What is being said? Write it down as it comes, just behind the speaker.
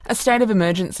A state of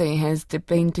emergency has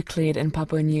been declared in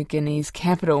Papua New Guinea's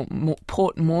capital,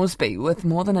 Port Moresby, with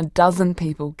more than a dozen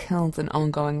people killed in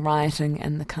ongoing rioting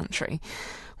in the country.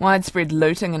 Widespread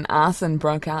looting and arson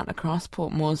broke out across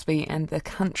Port Moresby and the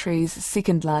country's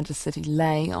second largest city,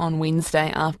 Lae, on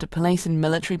Wednesday after police and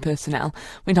military personnel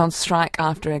went on strike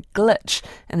after a glitch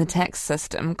in the tax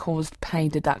system caused pay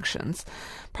deductions.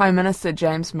 Prime Minister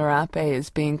James Marape is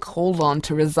being called on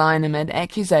to resign amid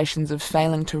accusations of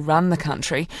failing to run the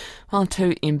country, while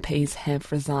 2 MPs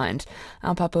have resigned.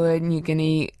 Our Papua New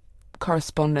Guinea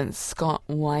correspondent Scott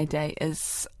Waide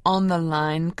is on the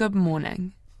line. Good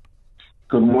morning.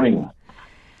 Good morning.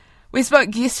 We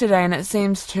spoke yesterday and it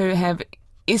seems to have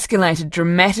escalated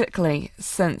dramatically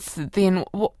since then.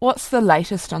 What's the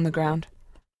latest on the ground?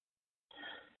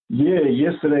 Yeah,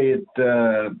 yesterday it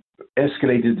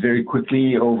escalated very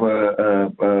quickly over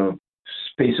a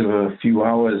space of a few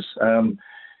hours.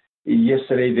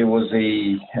 Yesterday there was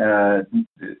a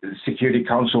Security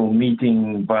Council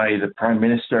meeting by the Prime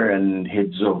Minister and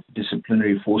heads of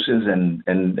disciplinary forces and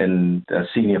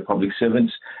senior public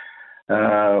servants.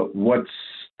 What's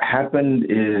happened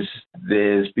is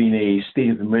there's been a state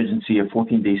of emergency, a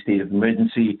 14-day state of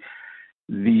emergency.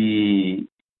 The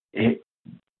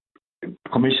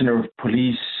Commissioner of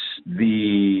Police,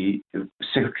 the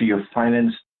Secretary of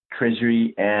Finance,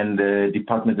 Treasury, and the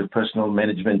Department of Personnel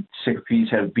Management secretaries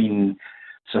have been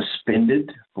suspended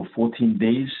for 14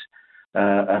 days.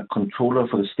 A controller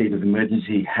for the state of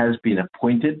emergency has been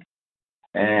appointed,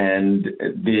 and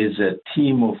there's a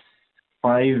team of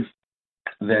 5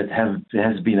 that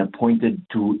has been appointed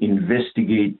to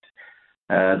investigate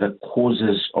the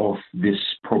causes of this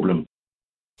problem.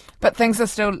 But things are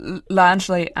still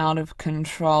largely out of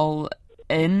control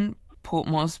in Port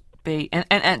Moresby, and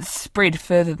it's spread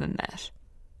further than that.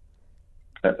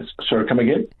 Sorry, come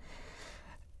again?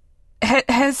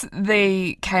 Has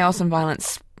the chaos and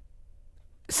violence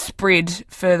spread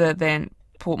further than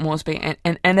Port Moresby,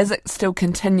 and is it still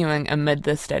continuing amid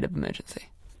this state of emergency?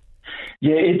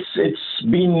 Yeah, it's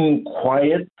been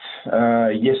quiet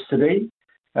yesterday.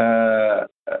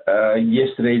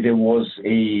 Yesterday there was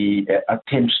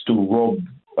attempts to rob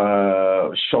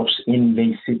shops in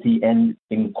Lae City and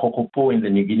in Kokopo in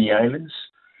the New Guinea Islands,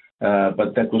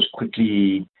 but that was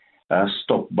quickly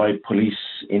stopped by police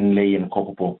in Lae and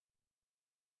Kokopo.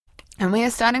 And we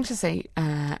are starting to see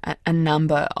a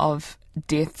number of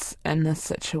deaths in this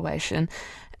situation.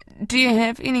 Do you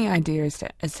have any idea as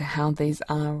to how these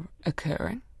are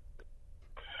occurring?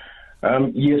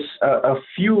 Yes, a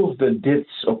few of the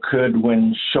deaths occurred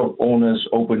when shop owners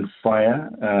opened fire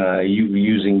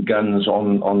using guns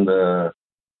on the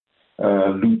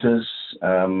looters.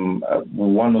 1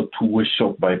 or 2 were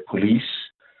shot by police.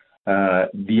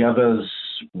 The others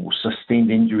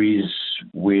sustained injuries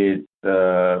with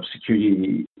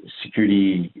security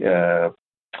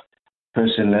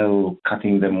personnel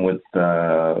cutting them with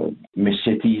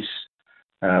machetes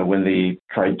when they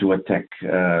tried to attack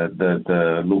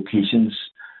the locations.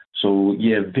 So,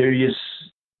 yeah, various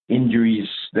injuries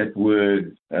that were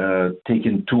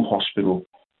taken to hospital.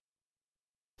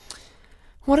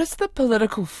 What is the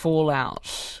political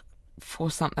fallout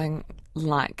for something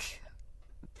like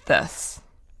this?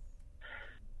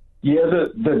 Yeah,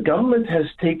 the government has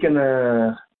taken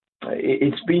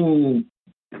it's been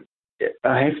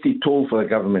a hefty toll for the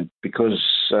government because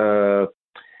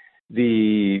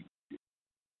the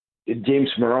James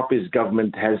Marape's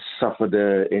government has suffered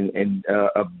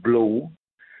a blow.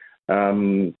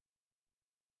 The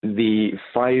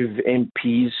 5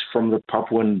 MPs from the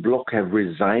Papuan bloc have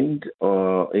resigned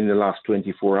in the last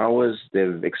 24 hours.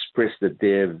 They've expressed that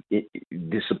they're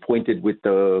disappointed with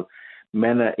the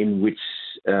manner in which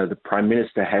the Prime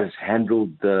Minister has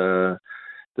handled the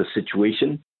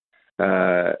situation.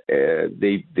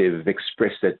 They've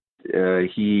expressed that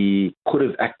he could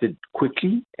have acted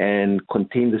quickly and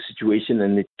contained the situation,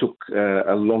 and it took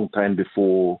a long time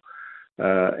before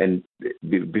it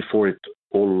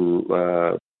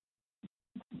all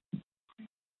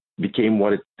became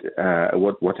what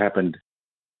happened.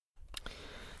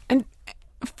 And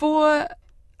for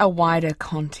a wider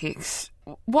context,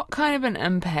 what kind of an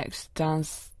impact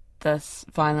does this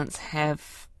violence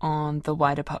have on the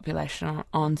wider population,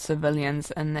 on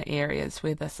civilians in the areas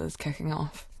where this is kicking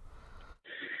off?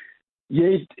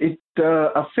 Yeah, it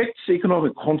affects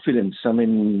economic confidence. I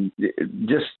mean,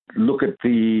 just look at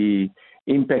the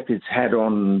impact it's had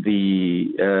on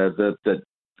the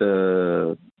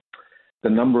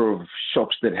number of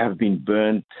shops that have been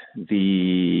burnt,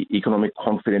 the economic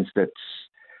confidence that's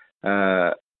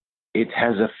it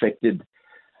has affected.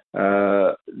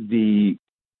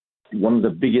 One of the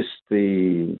biggest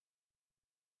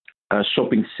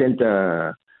shopping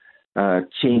centre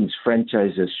chains,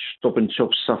 franchises, Stop and Shop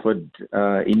suffered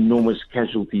enormous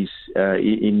casualties,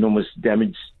 enormous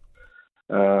damage.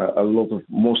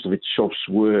 Most of its shops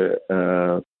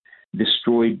were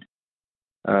destroyed.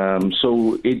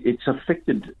 So it's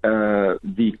affected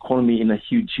the economy in a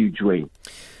huge way.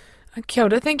 Kia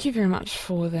ora, thank you very much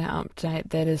for that update.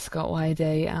 That is Scott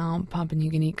Waide, our Papua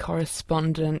New Guinea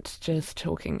correspondent, just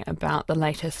talking about the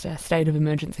latest state of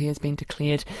emergency has been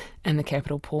declared in the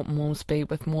capital, Port Moresby,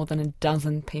 with more than a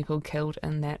dozen people killed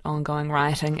in that ongoing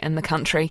rioting in the country.